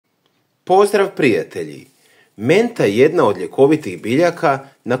Pozdrav prijatelji! Menta je jedna od ljekovitih biljaka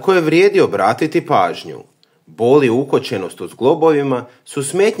na koje vrijedi obratiti pažnju. Bol i ukočenost u zglobovima su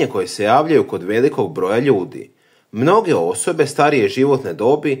smetnje koje se javljaju kod velikog broja ljudi. Mnoge osobe starije životne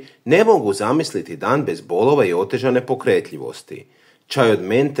dobi ne mogu zamisliti dan bez bolova i otežane pokretljivosti. Čaj od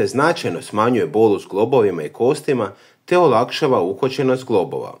mente značajno smanjuje bol u zglobovima i kostima te olakšava ukočenost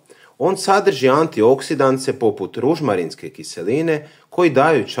zglobova. On sadrži antioksidance poput ružmarinske kiseline koji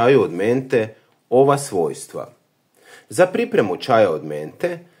daju čaju od mente ova svojstva. Za pripremu čaja od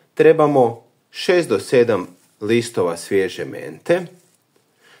mente trebamo 6 do 7 listova svježe mente,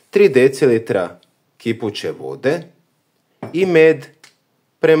 3 decilitra kipuće vode i med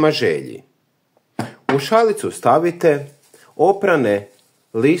prema želji. U šalicu stavite oprane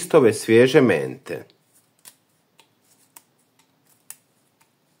listove svježe mente.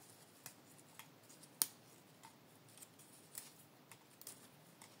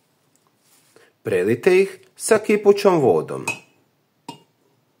 Prelijte ih sa kipućom vodom.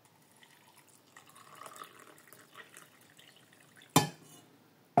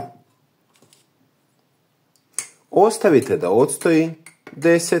 Ostavite da odstoji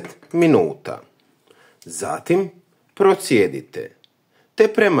 10 minuta. Zatim procijedite, te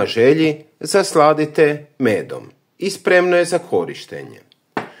prema želji zasladite medom i spremno je za korištenje.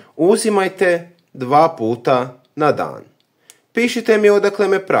 Uzimajte 2 puta na dan. Pišite mi odakle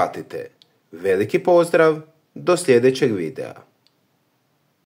me pratite. Veliki pozdrav, do sljedećeg videa.